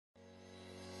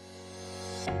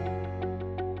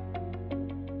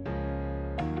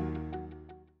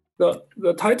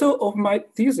The title of my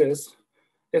thesis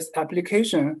is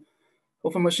Application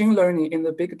of Machine Learning in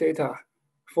the Big Data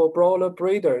for Broiler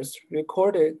Breeders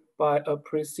Recorded by a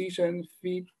Precision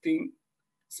Feeding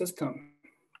System.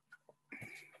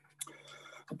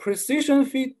 A precision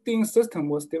feeding system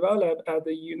was developed at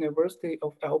the University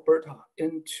of Alberta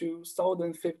in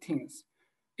 2015.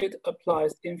 It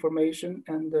applies information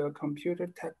and computer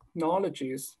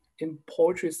technologies in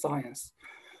poultry science.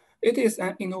 It is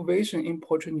an innovation in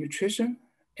poultry nutrition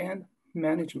and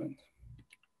management.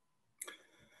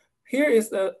 Here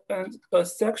is a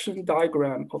section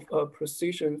diagram of a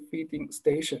precision feeding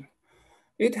station.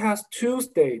 It has two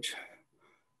stages.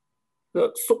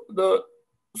 The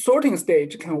sorting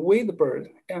stage can weigh the bird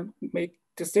and make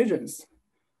decisions.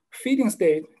 Feeding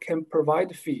stage can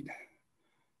provide feed.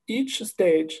 Each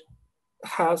stage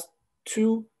has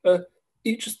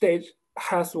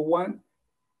one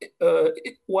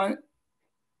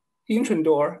entry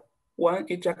door, one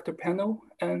ejector panel,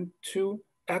 and two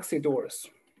exit doors.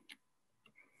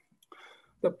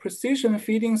 The precision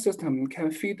feeding system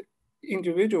can feed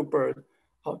individual bird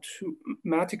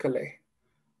automatically.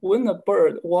 When a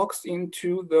bird walks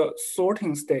into the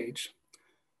sorting stage,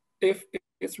 if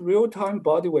its real-time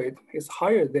body weight is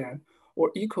higher than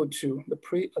or equal to the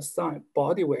pre-assigned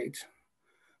body weight,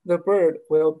 the bird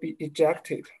will be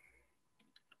ejected.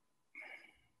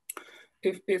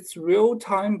 If its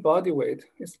real-time body weight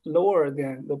is lower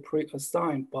than the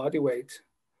pre-assigned body weight,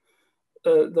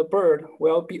 the bird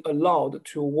will be allowed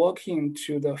to walk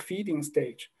into the feeding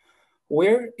stage,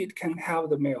 where it can have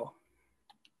the meal.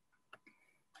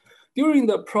 During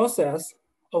the process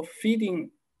of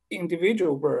feeding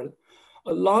individual bird,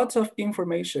 a lot of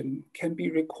information can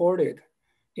be recorded,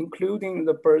 including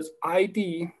the bird's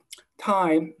ID,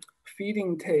 time,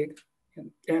 feeding intake,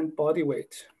 and body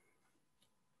weight.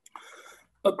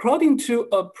 According to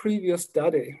a previous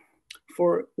study,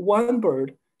 for one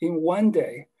bird in one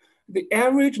day, the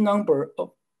average number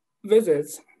of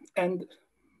visits and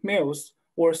meals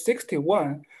were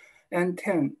 61 and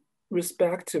 10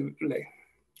 respectively.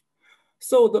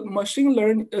 So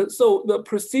the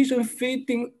precision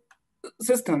feeding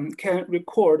system can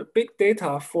record big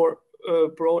data for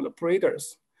broiler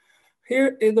breeders.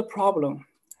 Here is the problem.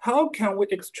 How can we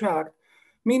extract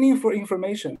meaningful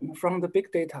information from the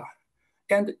big data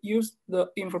and use the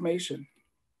information?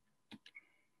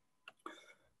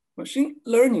 Machine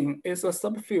learning is a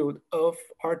subfield of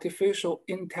artificial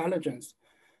intelligence,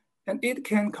 and it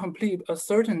can complete a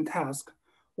certain task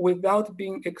without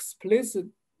being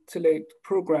explicitly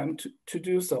programmed to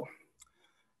do so.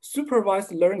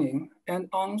 Supervised learning and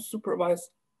unsupervised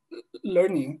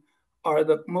learning are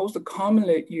the most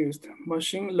commonly used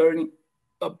machine learning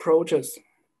approaches.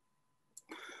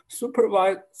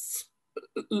 Supervised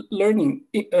learning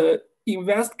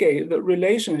investigates the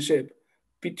relationship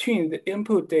between the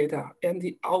input data and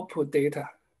the output data.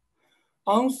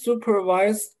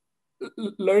 Unsupervised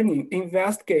learning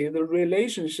investigates the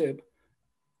relationship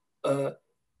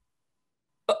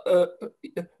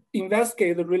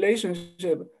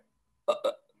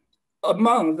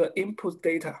among the input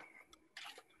data.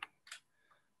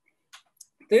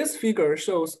 This figure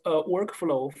shows a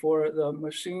workflow for the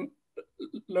machine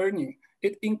learning.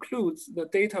 It includes the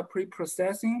data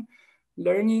pre-processing,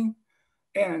 learning,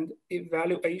 and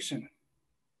evaluation.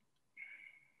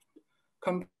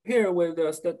 Compared with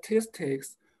the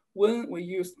statistics, when we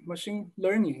use machine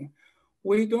learning,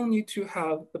 we don't need to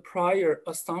have the prior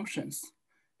assumptions,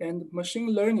 and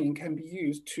machine learning can be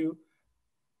used to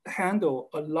handle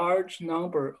a large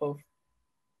number of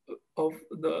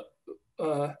the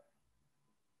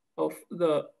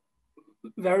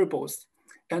variables,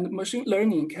 and machine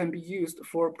learning can be used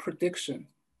for prediction.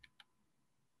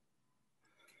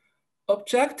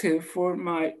 Objective for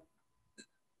my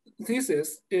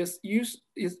thesis is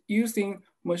using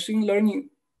machine learning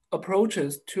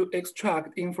approaches to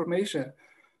extract information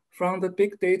from the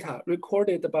big data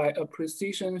recorded by a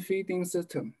precision feeding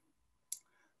system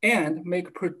and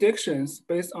make predictions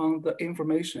based on the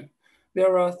information.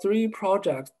 There are 3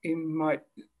 projects in my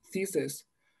thesis.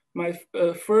 My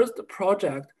first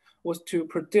project was to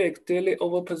predict daily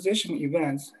overposition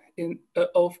events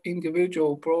of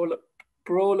individual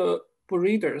broiler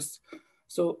breeders.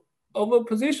 So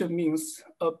overposition means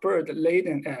a bird laid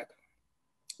an egg.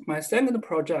 My second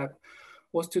project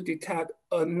was to detect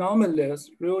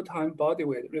anomalous real-time body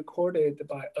weight recorded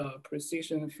by a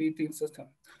precision feeding system.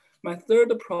 My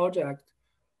third project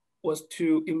was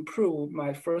to improve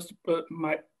my first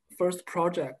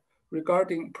project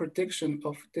regarding prediction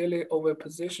of daily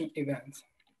overposition events.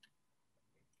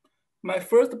 My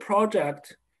first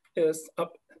project is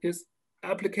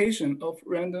application of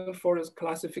random forest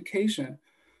classification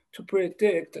to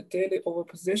predict daily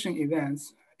overposition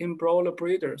events in broiler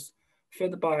breeders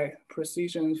fed by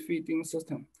precision feeding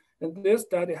system. And this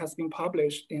study has been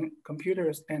published in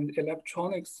Computers and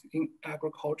Electronics in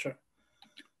Agriculture.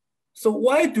 So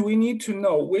why do we need to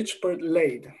know which bird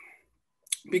laid?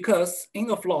 Because in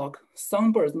a flock,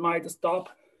 some birds might stop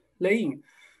laying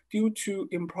due to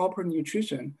improper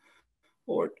nutrition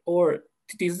or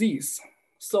disease.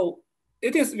 So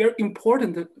it is very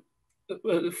important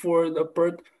for the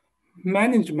bird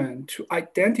management to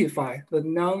identify the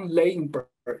non-laying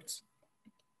birds.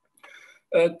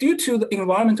 Due to the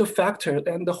environmental factor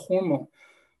and the hormone,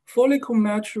 follicle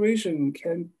maturation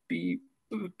can be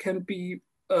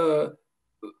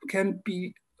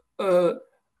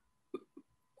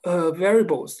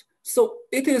variables. So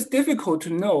it is difficult to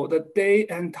know the day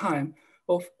and time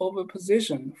of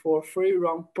oviposition for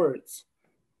free-range birds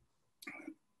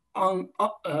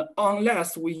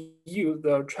unless we use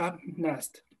the trap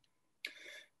nest.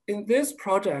 In this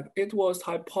project, it was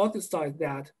hypothesized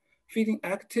that feeding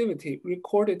activity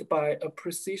recorded by a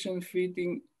precision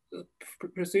feeding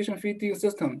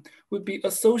system would be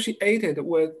associated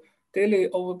with daily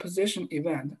oviposition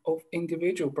event of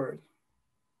individual bird.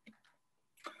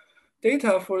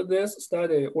 Data for this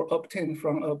study were obtained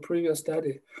from a previous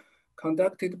study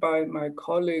conducted by my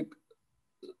colleague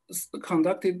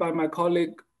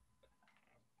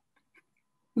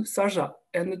Sasha,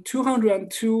 and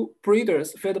 202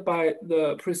 breeders fed by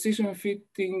the precision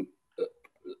feeding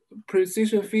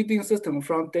system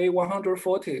from day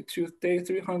 140 to day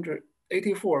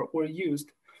 384 were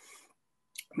used.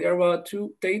 There were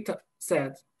two data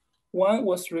sets. One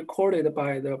was recorded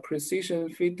by the precision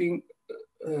feeding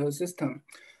system.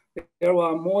 There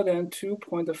were more than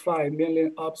 2.5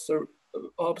 million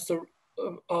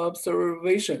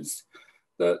observations.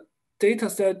 The data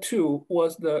set 2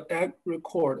 was the egg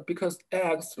record because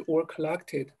eggs were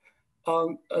collected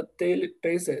on a daily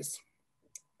basis.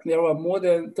 There were more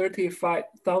than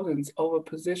 35,000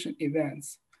 oviposition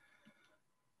events.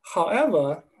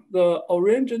 However, the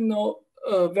original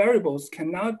variables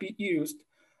cannot be used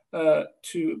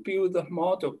to build the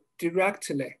model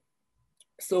directly.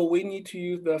 So we need to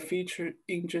use the feature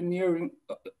engineering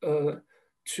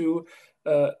to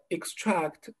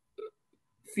extract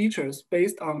features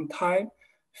based on time,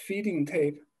 feeding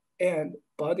tape, and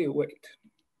body weight.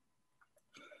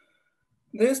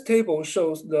 This table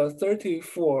shows the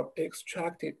 34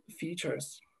 extracted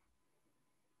features.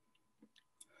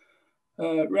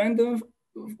 Random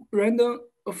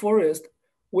forest,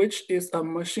 which is a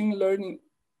machine learning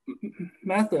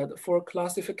method for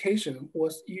classification,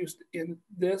 was used in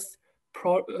this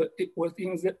project,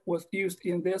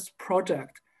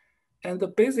 and the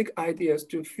basic idea is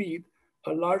to feed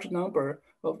a large number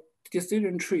of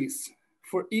decision trees.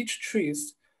 For each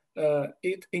trees,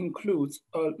 it includes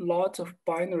a lot of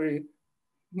binary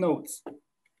nodes,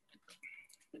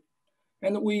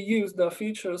 and we use the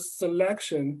feature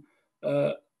selection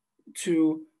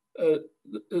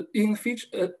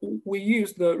we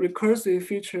use the recursive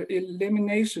feature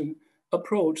elimination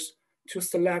approach to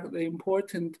select the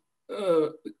important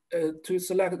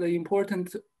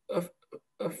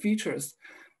features,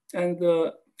 and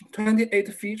the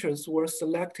 28 features were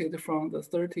selected from the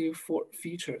 34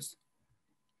 features.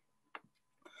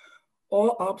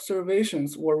 All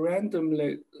observations were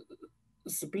randomly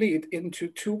split into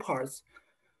two parts,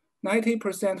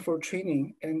 90% for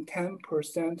training and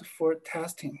 10% for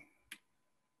testing.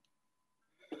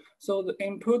 So the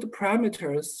input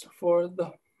parameters for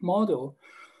the model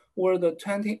were the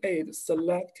 28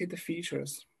 selected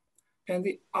features, and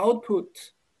the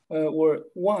output were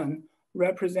 1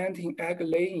 representing egg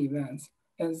laying events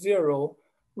and 0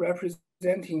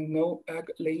 representing no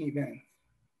egg laying events.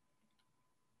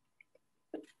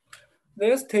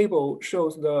 This table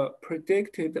shows the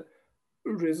predicted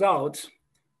result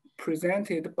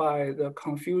presented by the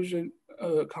confusion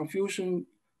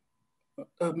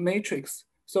matrix.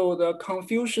 So the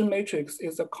confusion matrix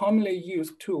is a commonly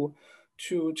used tool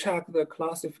to check the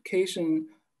classification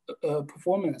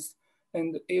performance,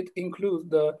 and it includes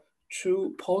the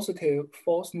true positive,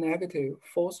 false negative,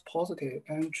 false positive,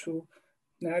 and true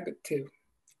negative.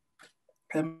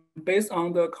 And based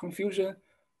on the confusion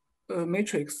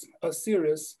matrix, a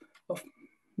series of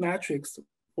metrics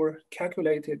were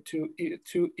calculated to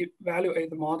evaluate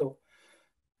the model.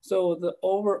 So the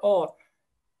overall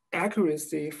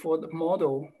accuracy for the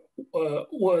model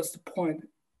was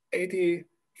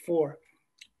 0.84.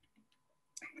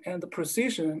 And the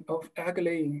precision of egg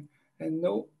laying and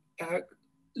no egg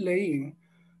laying,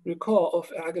 recall of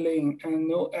egg laying and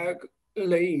no egg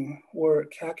laying were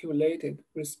calculated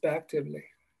respectively.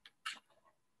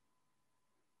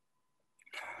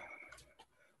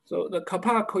 So the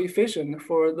kappa coefficient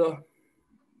for the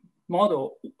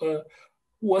model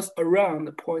was around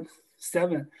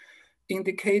 0.7,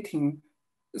 indicating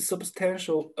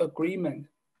substantial agreement.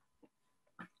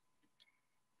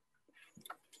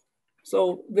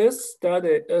 So this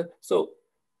study,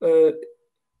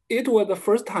 it was the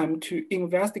first time to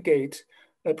investigate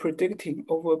predicting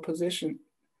overposition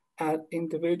at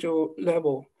individual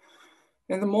level.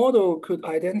 And the model could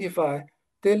identify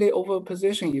daily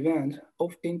overposition event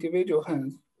of individual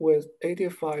hens with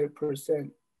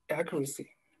 85%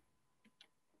 accuracy.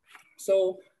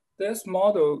 So this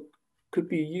model could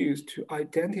be used to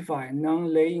identify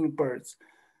non-laying birds.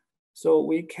 So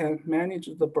we can manage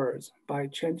the birds by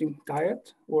changing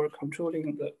diet or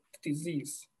controlling the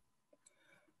disease.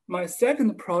 My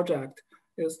second project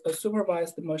is a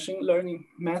supervised machine learning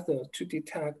method to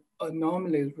detect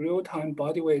anomalous real-time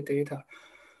body weight data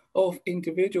of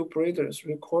individual breeders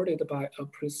recorded by a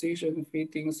precision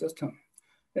feeding system.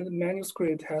 And the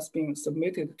manuscript has been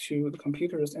submitted to the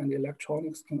computers and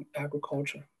electronics in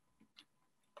agriculture.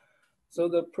 So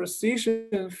the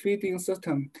precision feeding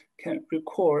system can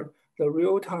record the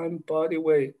real-time body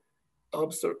weight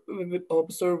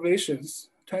observations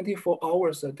 24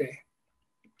 hours a day.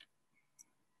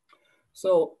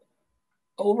 So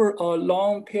over a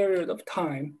long period of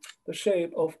time, the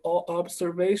shape of all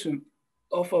observation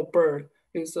of a bird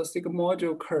is a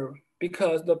sigmoidal curve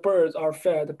because the birds are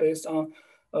fed based on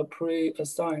a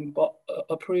pre-assigned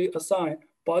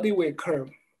body weight curve.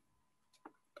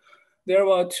 There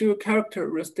are two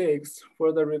characteristics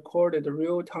for the recorded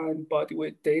real-time body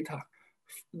weight data.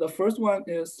 The first one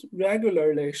is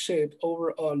regularly shaped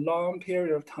over a long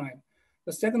period of time.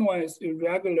 The second one is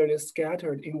irregularly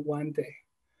scattered in one day.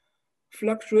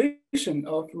 Fluctuation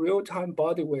of real-time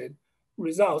body weight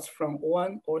results from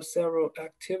one or several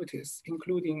activities,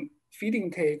 including feed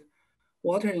intake,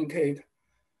 water intake,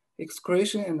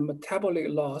 excretion and metabolic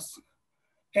loss,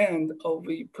 and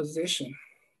oviposition.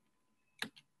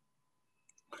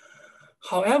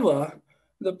 However,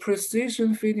 the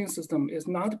precision feeding system is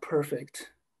not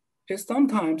perfect. It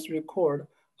sometimes records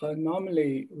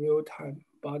anomaly real-time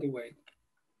body weight,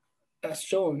 as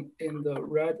shown in the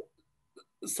red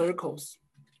circles.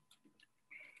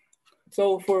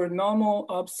 So for normal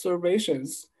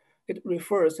observations, it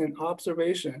refers an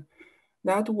observation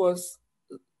that was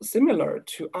similar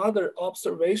to other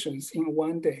observations in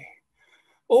one day,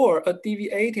 or a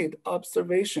deviated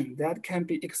observation that can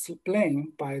be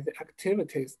explained by the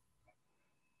activities.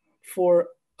 For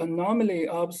anomaly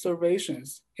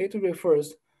observations, it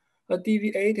refers a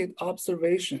deviated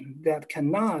observation that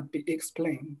cannot be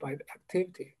explained by the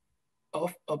activity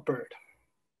of a bird.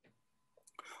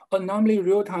 Anomaly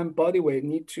real-time body weight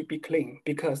needs to be clean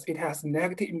because it has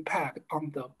negative impact on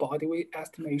the body weight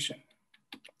estimation.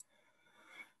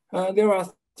 There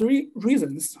are three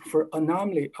reasons for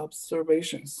anomaly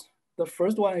observations. The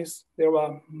first one is there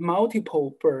are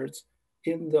multiple birds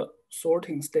in the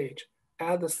sorting stage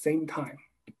at the same time.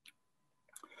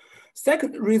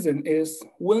 Second reason is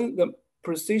when the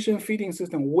precision feeding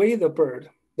system weighs the bird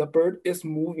is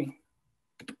moving.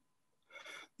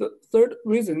 The third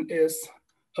reason is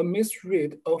a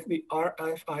misread of the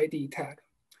RFID tag.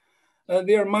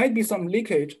 There might be some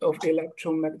leakage of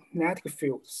electromagnetic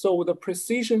field. So the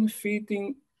precision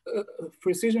feeding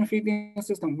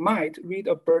system might read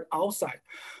a bird outside,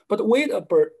 but weigh a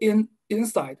bird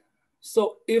inside.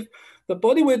 So if the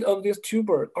body weight of these two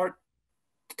birds are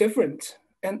different,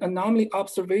 an anomaly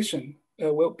observation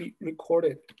will be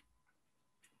recorded.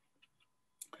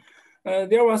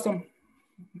 There are some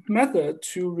methods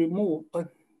to remove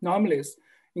anomalies,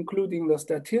 including the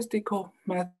statistical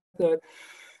method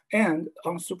and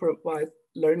unsupervised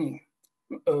learning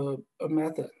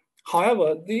method.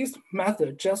 However, these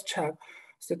methods just check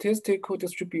statistical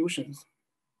distributions.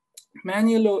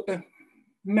 Manually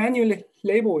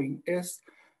labeling is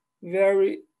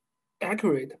very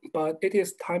accurate, but it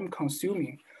is time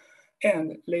consuming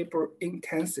and labor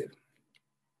intensive.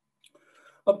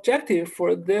 Objective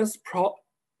for this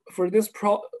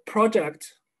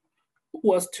project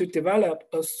was to develop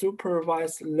a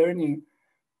supervised learning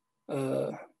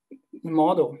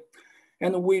model.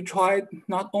 And we tried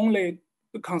not only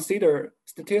to consider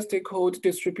statistical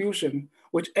distribution,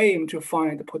 which aim to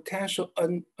find potential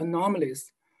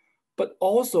anomalies, but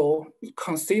also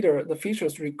consider the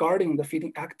features regarding the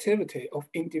feeding activity of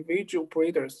individual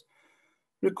breeders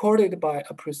recorded by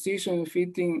a precision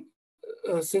feeding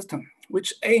system,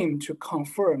 which aim to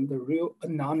confirm the real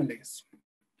anomalies.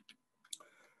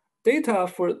 Data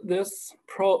for this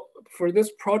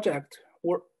project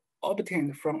were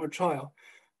obtained from a trial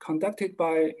conducted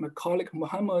by my colleague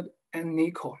Mohammed and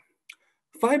Nico.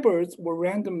 Fibers were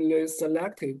randomly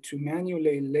selected to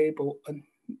manually label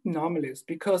anomalies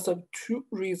because of two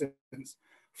reasons.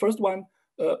 First one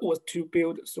was to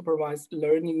build supervised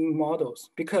learning models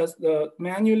because the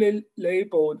manually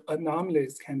labeled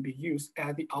anomalies can be used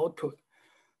as the output.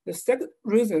 The second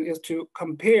reason is to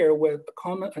compare with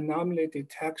common anomaly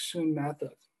detection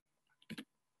methods.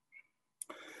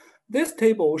 This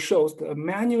table shows the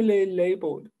manually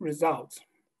labeled results.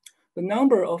 The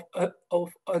number of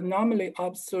anomaly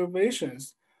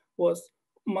observations was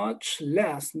much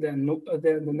less than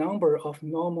the number of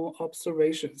normal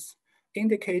observations,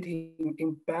 indicating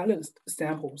imbalanced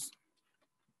samples.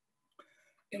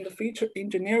 In the feature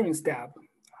engineering step,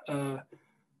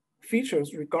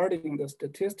 features regarding the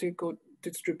statistical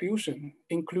distribution,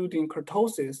 including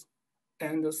kurtosis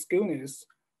and skewness,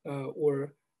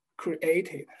 were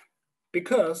created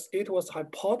because it was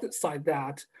hypothesized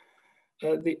that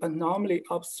the anomaly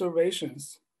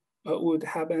observations would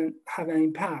have an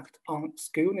impact on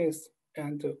skewness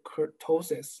and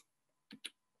kurtosis.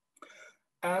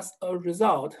 As a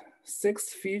result,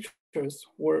 6 features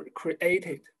were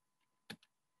created.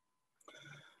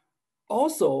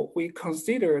 Also, we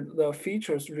considered the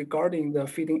features regarding the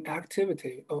feeding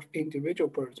activity of individual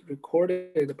birds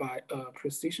recorded by a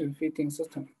precision feeding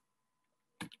system.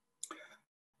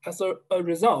 As a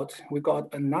result, we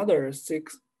got another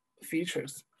 6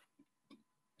 features.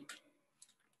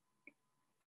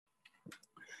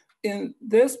 In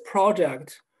this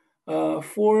project,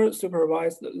 4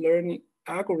 supervised learning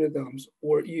algorithms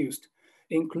were used,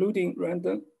 including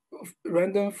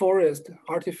random forest,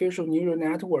 artificial neural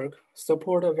network,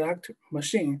 support vector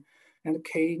machine, and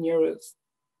k-nearest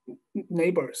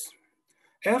neighbors.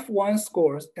 F1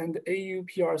 scores and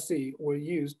AUPRC were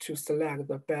used to select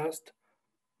the best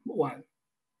one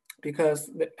because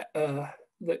the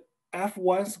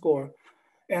F1 score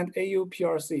and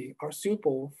AUPRC are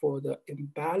suitable for the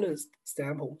imbalanced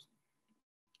samples.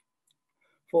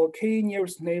 For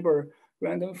k-nearest neighbor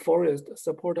random forest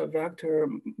support vector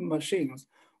machines,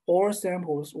 all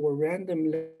samples were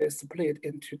randomly split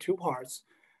into 2 parts,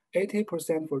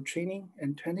 80% for training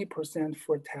and 20%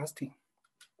 for testing.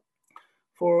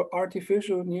 For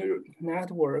artificial neural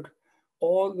network,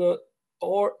 all the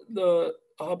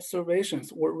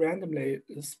observations were randomly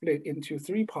split into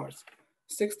 3 parts,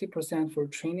 60% for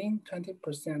training,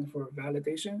 20% for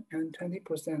validation, and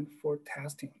 20% for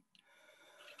testing.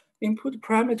 Input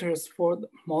parameters for the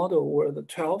model were the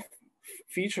 12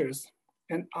 features,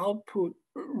 and output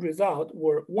result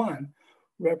were 1,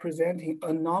 representing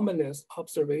anomalous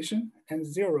observation, and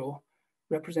 0,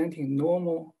 representing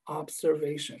normal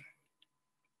observation.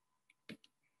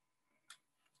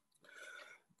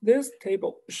 This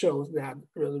table shows that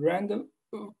the random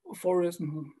forest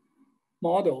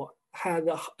model had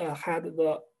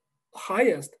the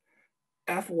highest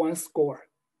F1 score.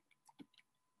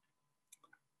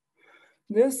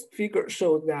 This figure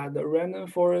shows that the random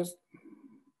forest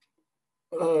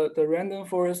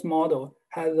model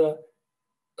has the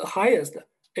highest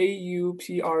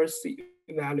AUPRC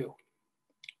value.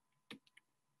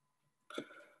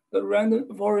 The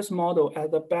random forest model as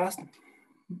the best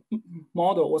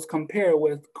model was compared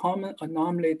with common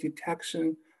anomaly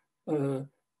detection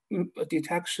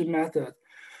method,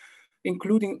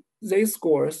 including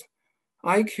Z-scores,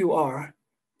 IQR,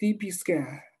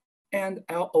 DP-scan, and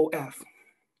LOF.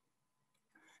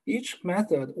 Each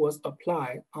method was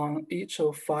applied on each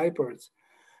of 5 birds,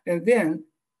 and then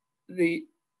the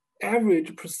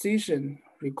average precision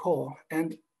recall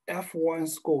and F1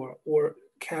 score were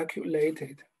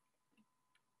calculated.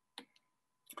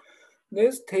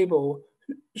 This table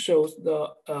shows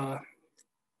the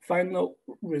final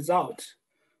result.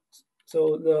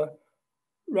 So the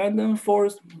random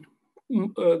forest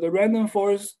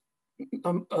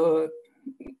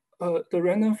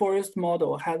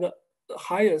model had the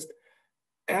highest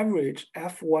average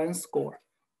F1 score.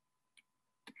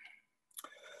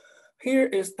 Here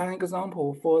is an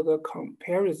example for the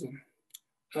comparison.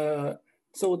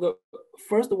 So the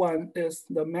first one is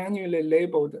the manually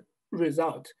labeled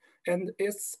result, and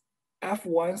its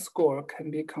F1 score can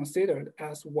be considered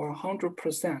as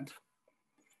 100%.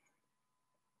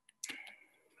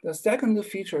 The second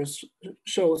feature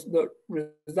shows the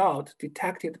result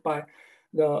detected by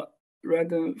the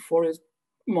random forest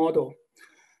model,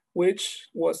 which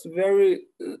was very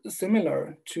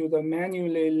similar to the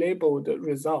manually labeled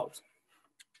result.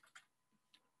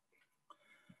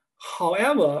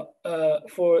 However,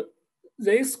 for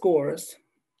Z-scores,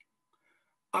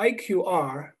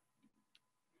 IQR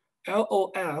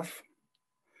LOF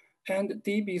and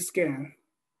DB scan,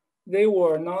 they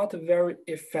were not very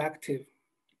effective.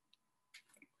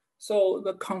 So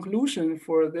the conclusion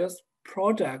for this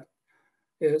project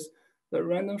is the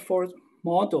random forest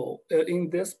model in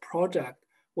this project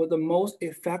was the most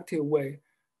effective way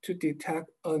to detect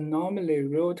anomaly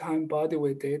real-time body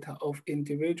weight data of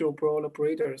individual broiler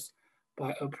breeders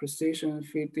by a precision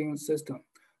feeding system.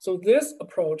 So this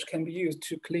approach can be used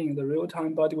to clean the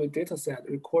real-time body weight data set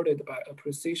recorded by a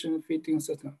precision feeding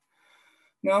system.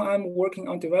 Now I'm working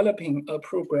on developing a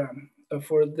program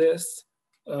for this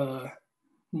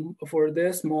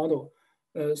model.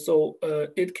 So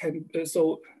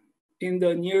in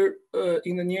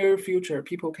the near future,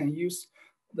 people can use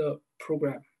the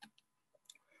program.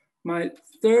 My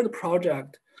third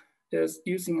project is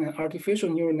using an artificial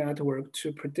neural network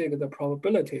to predict the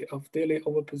probability of daily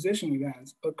overposition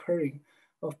events occurring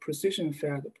of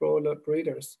precision-fed broiler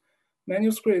breeders.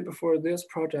 Manuscript for this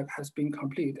project has been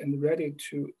complete and ready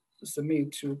to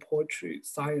submit to Poetry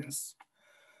Science.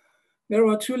 There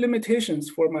are two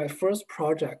limitations for my first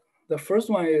project. The first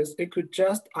one is it could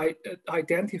just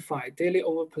identify daily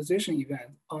overposition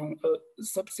event on a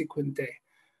subsequent day.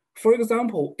 For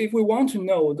example, if we want to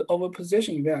know the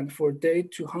overposition event for day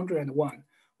 201,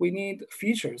 we need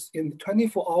features in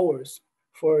 24 hours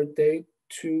for day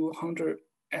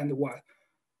 201.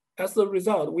 As a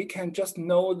result, we can just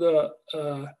know the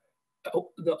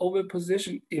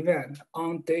overposition event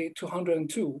on day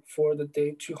 202 for the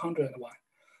day 201.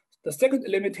 The second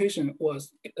limitation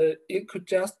was it could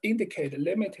just indicate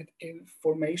limited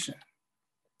information.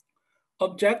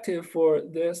 Objective for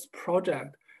this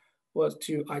project was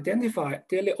to identify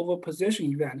daily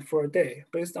overposition event for a day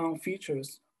based on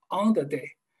features on the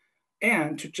day,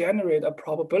 and to generate a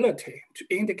probability to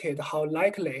indicate how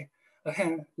likely a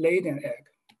hen laid an egg.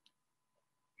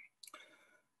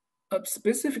 A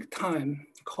specific time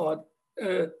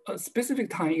in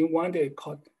one day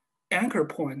called anchor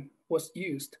point was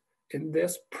used in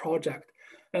this project,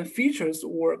 and features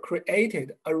were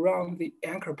created around the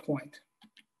anchor point.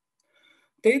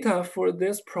 Data for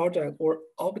this project were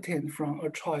obtained from a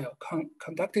trial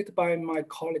conducted by my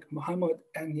colleague Mohammed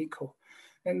and Nico,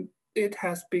 and it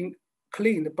has been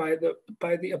cleaned by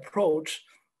the approach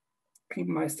in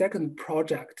my second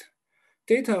project.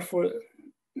 Data for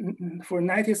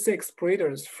 96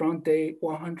 breeders from day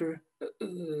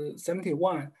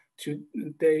 171 to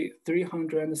day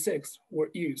 306 were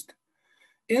used.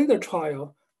 In the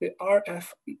trial, the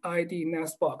RFID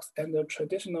nest box and the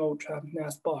traditional trap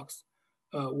nest box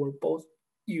were both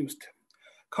used.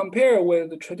 Compared with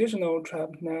the traditional trap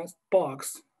nest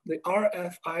box, the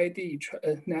RFID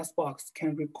nest box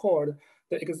can record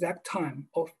the exact time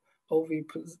of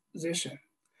oviposition.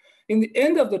 In the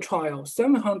end of the trial,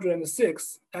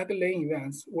 706 egg-laying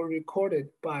events were recorded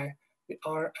by the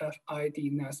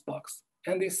RFID nest box,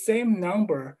 and the same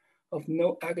number of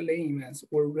no egg-laying events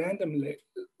were randomly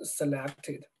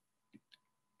selected.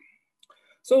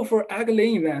 So for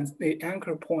egg-laying events, the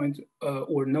anchor points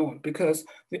were known because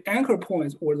the anchor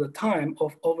points were the time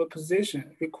of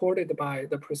oviposition recorded by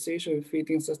the precision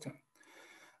feeding system.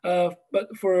 But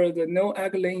for the no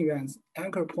egg-laying events,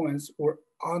 anchor points were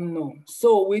unknown.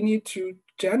 So we need to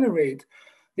generate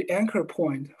the anchor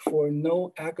point for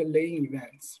no egg-laying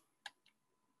events.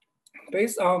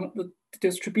 Based on the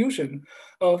distribution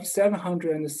of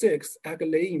 706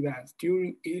 egg-laying events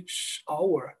during each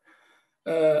hour,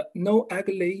 no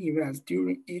egg-laying events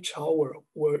during each hour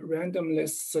were randomly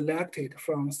selected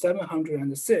from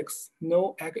 706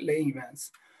 no egg-laying events.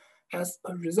 As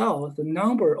a result, the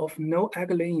number of no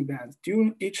egg-laying events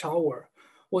during each hour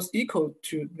was equal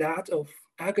to that of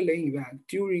egg-laying event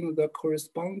during the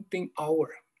corresponding hour.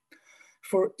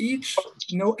 For each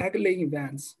no egg-laying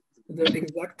events, the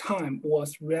exact time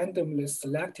was randomly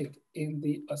selected in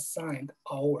the assigned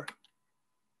hour.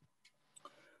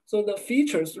 So the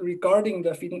features regarding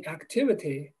the feeding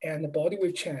activity and the body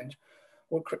weight change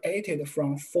were created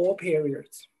from 4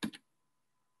 periods.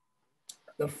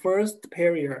 The first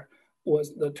period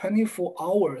was the 24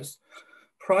 hours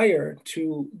prior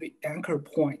to the anchor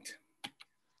point.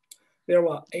 There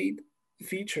were 8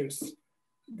 features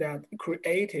that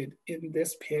created in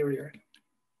this period.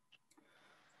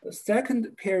 The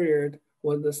second period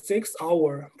was the 6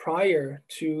 hours prior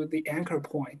to the anchor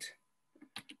point.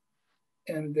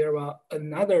 And there are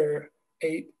another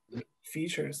 8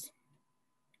 features.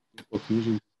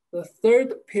 The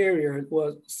third period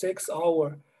was 6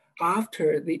 hours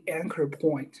after the anchor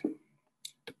point.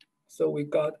 So we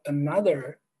got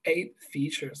another 8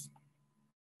 features.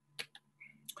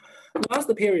 The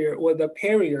last period was the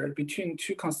period between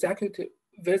 2 consecutive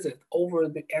visits over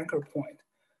the anchor point.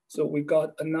 So we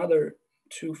got another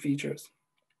 2 features.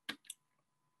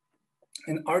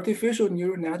 An artificial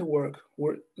neural network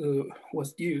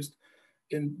was used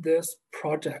in this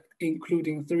project,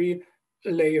 including 3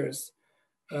 layers,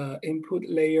 input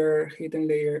layer, hidden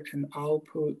layer, and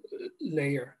output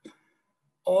layer.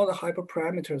 All the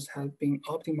hyperparameters have been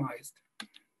optimized.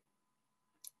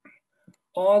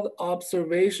 All the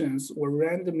observations were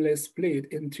randomly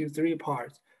split into 3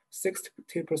 parts,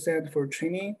 60% for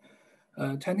training,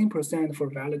 20%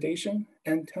 for validation,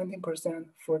 and 20%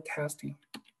 for testing.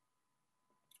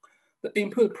 The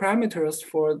input parameters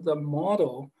for the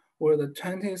model were the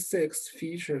 26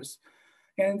 features,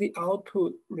 and the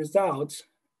output result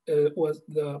was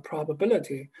the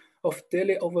probability of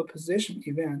daily overposition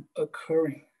event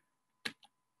occurring.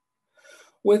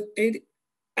 With 8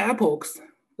 epochs,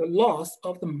 the loss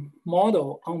of the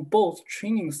model on both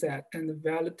training set and the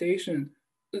validation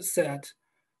set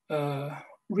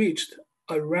reached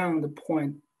around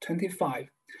 0.25,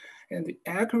 and the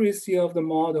accuracy of the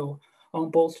model on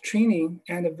both training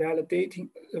and the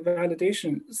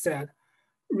validation set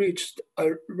reached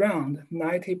around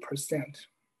 90%.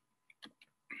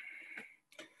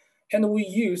 And we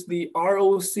used the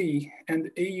ROC and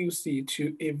AUC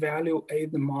to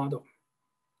evaluate the model.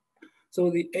 So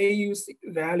the AUC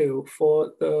value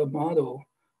for the model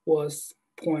was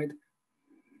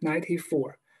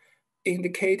 0.94,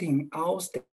 indicating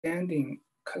outstanding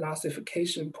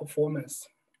classification performance.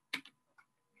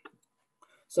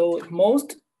 So the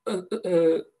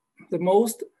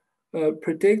most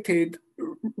predicted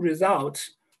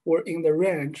results were in the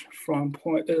range from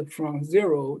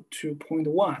 0 to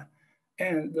 0.1,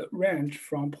 and the range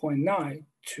from 0.9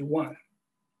 to 1.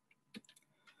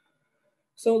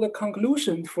 So the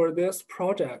conclusion for this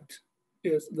project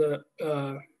is the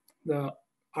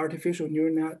artificial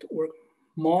neural network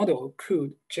model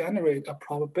could generate a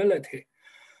probability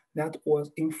that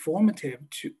was informative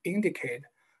to indicate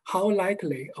how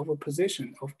likely of a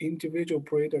position of individual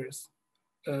breeders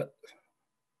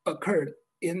occurred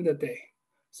in the day.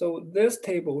 So this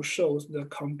table shows the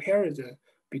comparison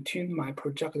between my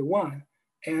project 1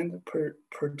 and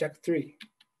project 3.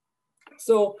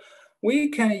 So we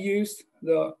can use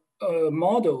the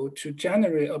model to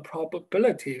generate a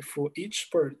probability for each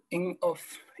bird in a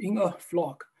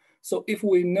flock. So if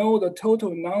we know the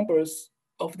total numbers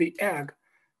of the egg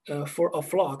for a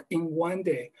flock in one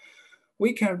day,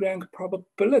 we can rank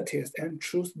probabilities and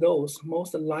choose those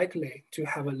most likely to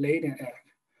have a laden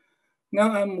egg.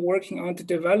 Now I'm working on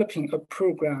developing a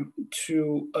program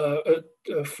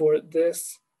for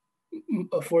this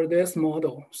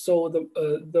model. So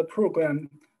the program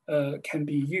can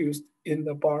be used in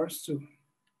the bar soon.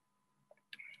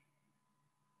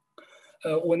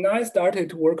 When I started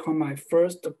to work on my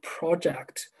first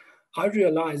project, I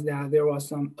realized that there was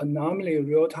some anomaly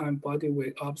real-time body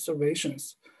weight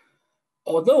observations.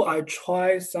 Although I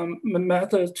tried some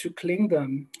methods to clean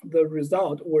them, the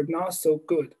results were not so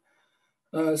good.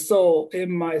 So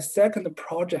in my second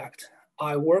project,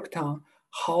 I worked on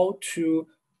how to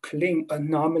clean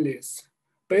anomalies.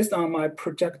 Based on my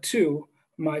project 2,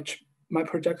 my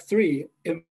project 3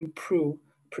 improved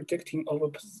predicting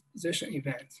overposition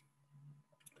events.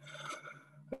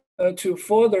 To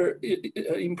further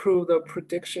improve the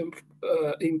prediction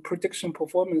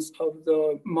performance of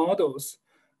the models,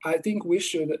 I think we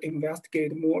should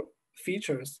investigate more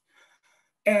features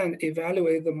and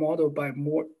evaluate the model by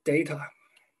more data.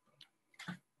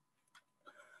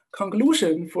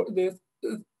 Conclusion for this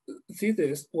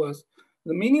thesis was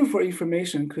the meaningful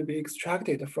information could be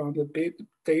extracted from the big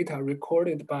data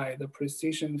recorded by the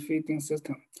precision feeding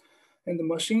system, and the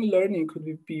machine learning could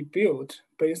be built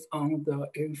based on the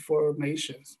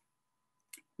information,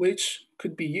 which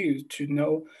could be used to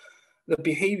know the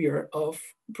behavior of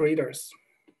breeders.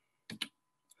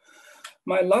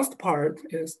 My last part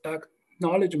is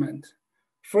acknowledgement.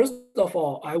 First of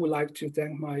all, I would like to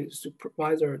thank my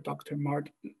supervisor, Dr.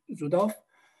 Mark Rudolph.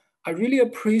 I really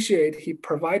appreciate he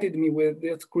provided me with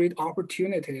this great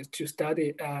opportunity to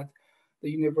study at the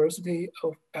University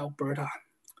of Alberta.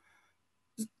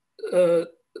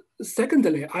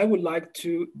 Secondly, I would like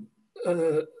to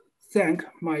thank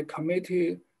my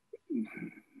committee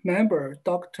member,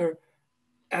 Dr.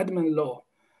 Edmund Lowe.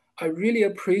 I really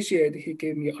appreciate he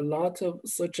gave me a lot of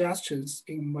suggestions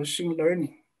in machine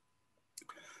learning.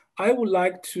 I would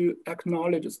like to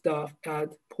acknowledge staff at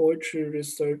Poetry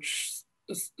Research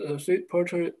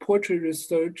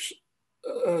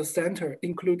Center,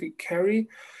 including Carrie,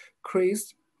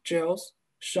 Chris, Giles,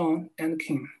 Sean, and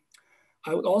Kim.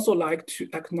 I would also like to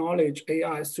acknowledge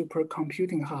AI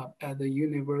Supercomputing Hub at the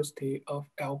University of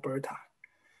Alberta.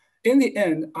 In the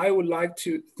end, I would like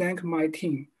to thank my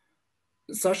team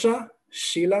Sasha,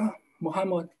 Sheila,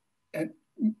 Mohammed, and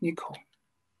Nico.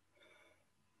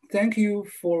 Thank you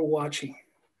for watching.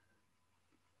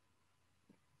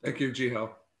 Thank you,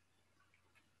 Jihao.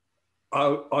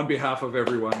 On behalf of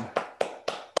everyone,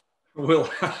 we'll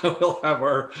have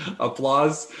our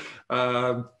applause.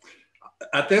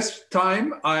 At this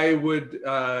time, I would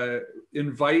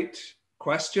invite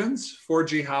questions for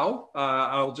Jihao.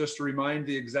 I'll just remind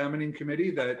the examining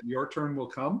committee that your turn will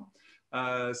come.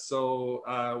 So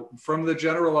from the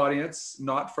general audience,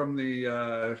 not from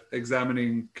the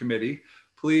examining committee,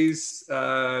 please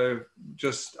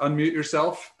just unmute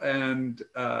yourself and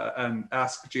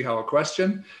ask Jihao a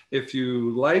question. If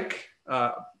you like,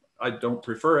 I don't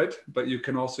prefer it, but you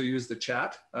can also use the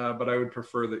chat, but I would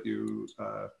prefer that you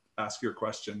ask your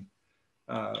question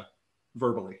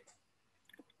verbally.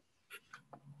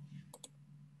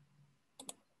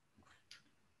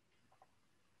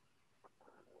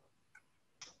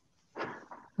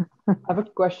 I have a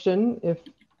question, if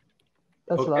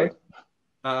that's allowed.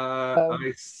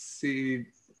 I see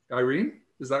Irene,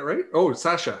 is that right? Oh,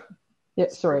 Sasha. Yeah,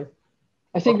 sorry.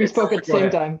 I think we spoke at the same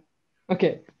time.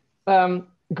 Okay.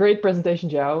 Great presentation,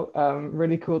 Jihao.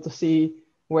 Really cool to see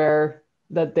where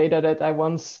that data that I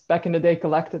once back in the day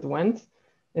collected went.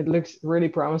 It looks really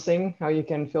promising how you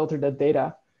can filter that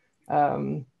data.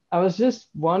 I was just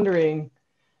wondering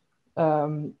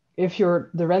if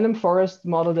the random forest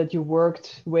model that you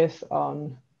worked with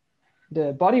on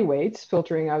the body weights,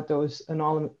 filtering out those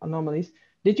anomalies,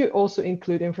 did you also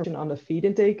include information on the feed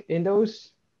intake in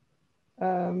those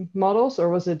models, or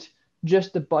was it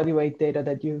just the body weight data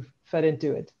that you fed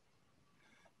into it?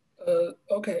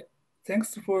 Okay,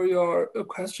 thanks for your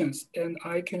questions. And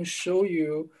I can show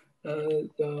you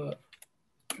the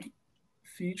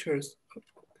features.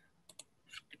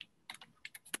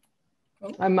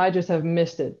 Oh. I might just have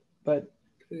missed it, but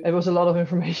it was a lot of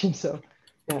information, so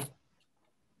yeah.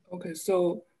 Okay,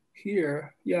 so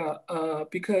here, yeah,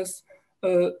 because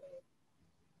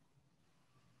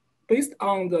based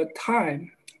on the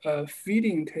time, feed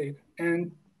intake,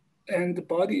 and the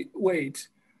body weight,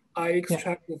 I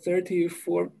extracted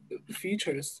 34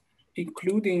 features,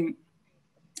 including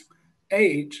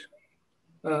age,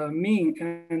 mean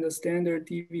and the standard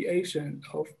deviation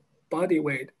of body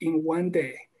weight in one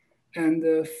day, and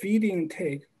the feed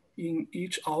intake in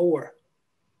each hour.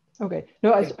 Okay,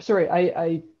 no, sorry,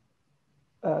 I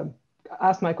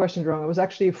asked my question wrong. It was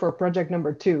actually for project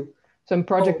number 2. So in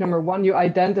project number 1, you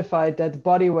identified that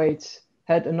body weights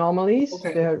had anomalies.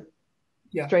 Okay.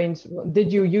 Strains.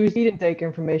 Did you use feed intake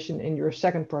information in your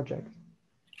second project?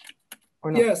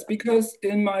 Or not? Yes, because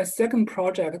in my second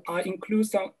project, I include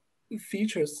some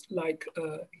features like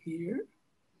here.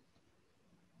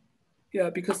 Yeah,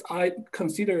 because I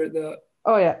consider the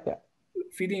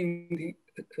feeding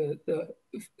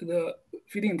the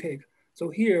feed intake. So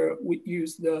here we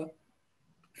use the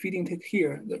feed intake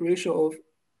here, the ratio of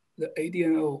the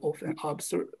ADNO of an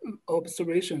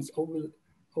observations over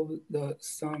the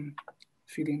some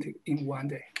feed intake in one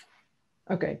day.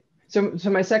 Okay, so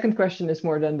my second question is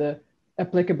more than the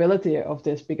applicability of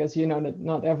this, because you know that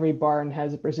not every barn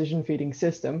has a precision feeding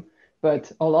system,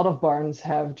 but a lot of barns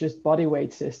have just body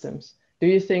weight systems. Do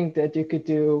you think that you could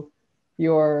do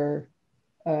your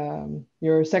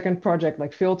second project,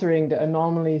 like filtering the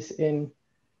anomalies in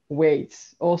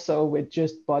weights, also with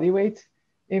just body weight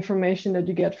information that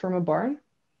you get from a barn?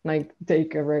 Like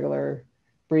take a regular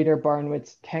breeder barn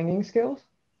with hanging scales?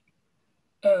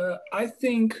 I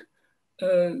think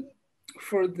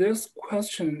for this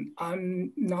question,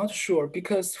 I'm not sure,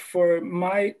 because for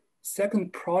my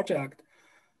second project,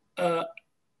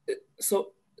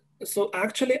 so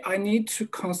actually I need to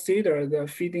consider the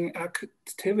feeding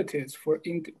activities for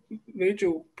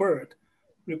individual bird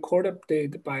recorded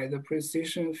by the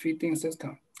precision feeding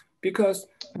system, because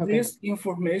this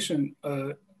information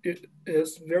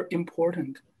is very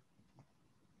important.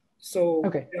 So,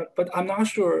 yeah, but I'm not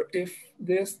sure if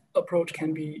this approach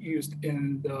can be used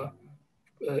in the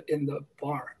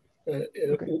bar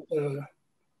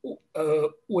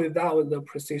without the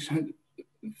precision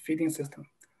feeding system.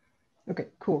 Okay,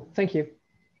 cool. Thank you.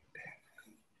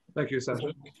 Thank you,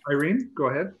 Sasha. Irene, go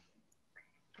ahead.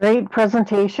 Great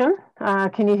presentation.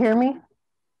 Can you hear me?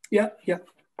 Yeah, yeah.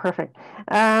 Perfect.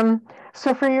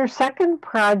 So for your second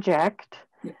project,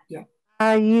 yeah.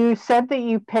 You said that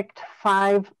you picked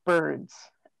 5 birds.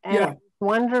 And yeah. I was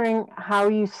wondering how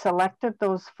you selected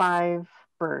those 5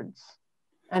 birds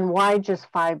and why just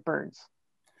 5 birds?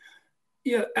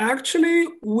 Yeah, actually,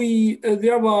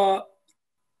 there were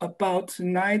about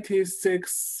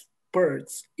 96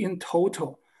 birds in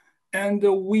total. And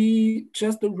we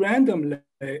just randomly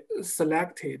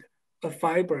selected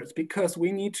fibers because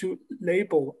we need to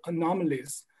label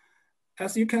anomalies.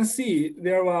 As you can see,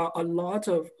 there are a lot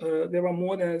of, there are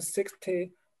more than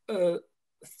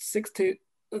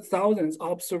 60,000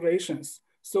 observations.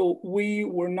 So we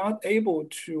were not able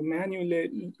to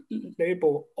manually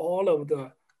label all of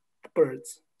the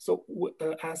birds. So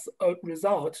as a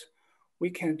result, we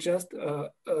can just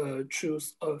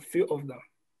choose a few of them.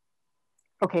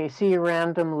 Okay, so you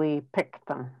randomly picked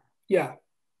them. Yeah.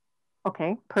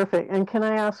 Okay, perfect. And can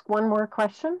I ask one more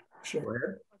question?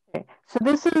 Sure. Okay, so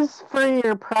this is for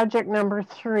your project number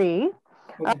 3.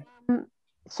 Okay.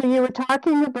 So you were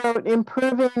talking about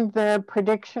improving the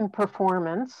prediction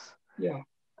performance. Yeah.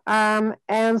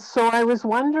 And so I was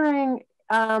wondering,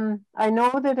 I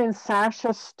know that in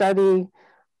Sasha's study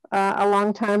a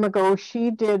long time ago, she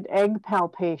did egg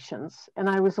palpations. And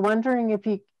I was wondering if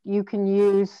you can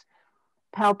use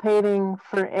palpating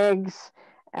for eggs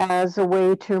as a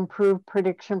way to improve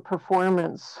prediction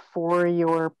performance for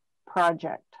your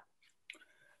project.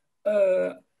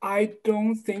 I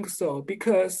don't think so,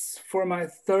 because for my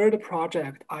third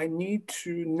project, I need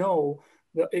to know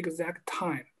the exact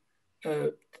time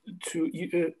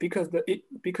because the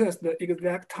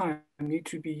exact time need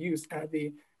to be used as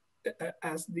the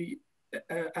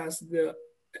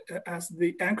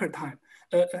anchor time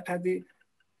at the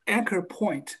anchor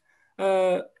point.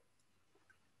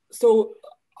 So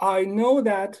I know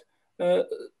that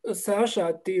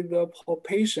Sasha did the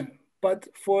palpation, but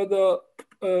for the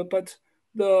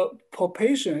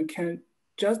palpation can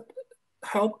just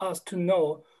help us to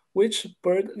know which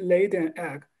bird laid an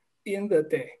egg in the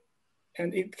day,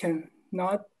 and it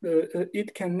cannot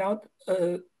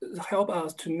help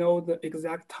us to know the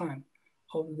exact time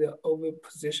of the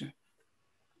position.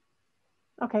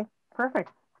 Okay,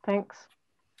 perfect. Thanks.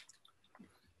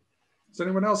 Does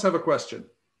anyone else have a question?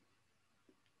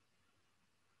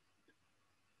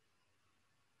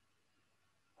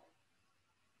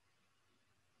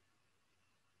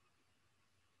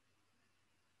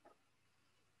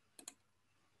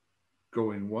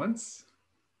 Going once.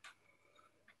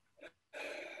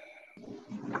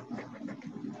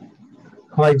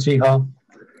 Hi, Jihao.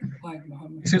 Hi,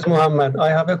 Mohammed. This is Mohammed. I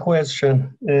have a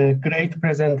question. Great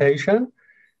presentation.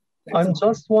 Thanks, I'm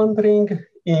just wondering,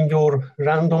 in your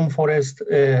random forest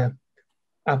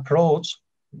approach,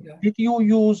 did you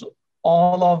use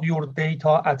all of your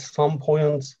data at some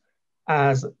points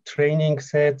as training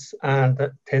sets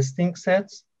and testing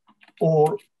sets?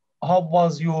 Or how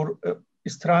was your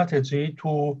strategy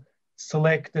to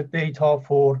select the data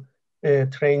for a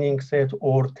training set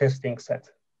or testing set?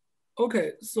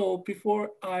 Okay, so before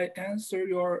I answer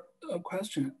your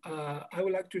question, I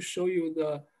would like to show you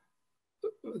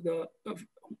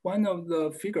one of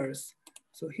the figures.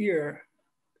 So here,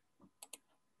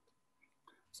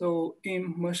 so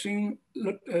in machine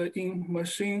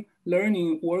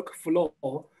learning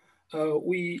workflow,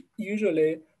 we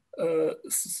usually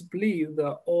split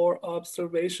all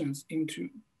observations into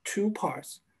 2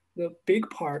 parts. The big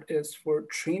part is for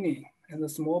training, and the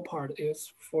small part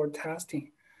is for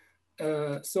testing.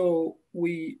 So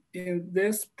in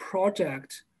this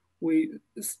project, we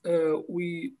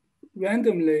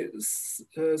randomly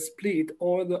split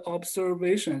all the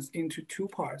observations into 2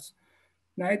 parts,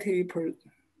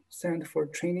 90% for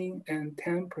training and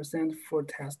 10% for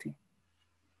testing.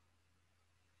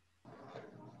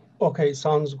 Okay,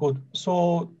 sounds good.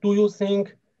 So do you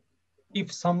think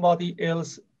if somebody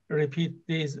else repeat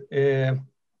this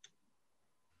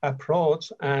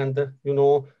approach and,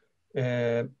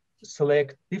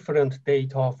 select different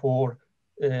data for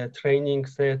training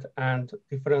set and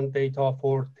different data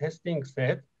for testing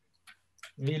set,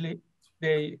 will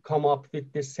they come up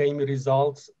with the same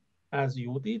results as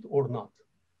you did or not?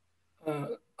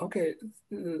 Okay.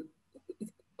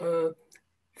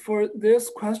 For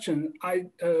this question,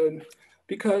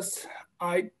 because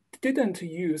I didn't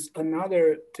use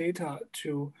another data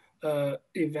to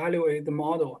evaluate the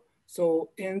model. So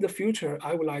in the future,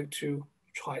 I would like to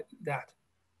try that.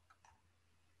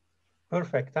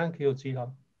 Perfect. Thank you,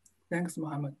 Jihao. Thanks,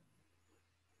 Mohammed.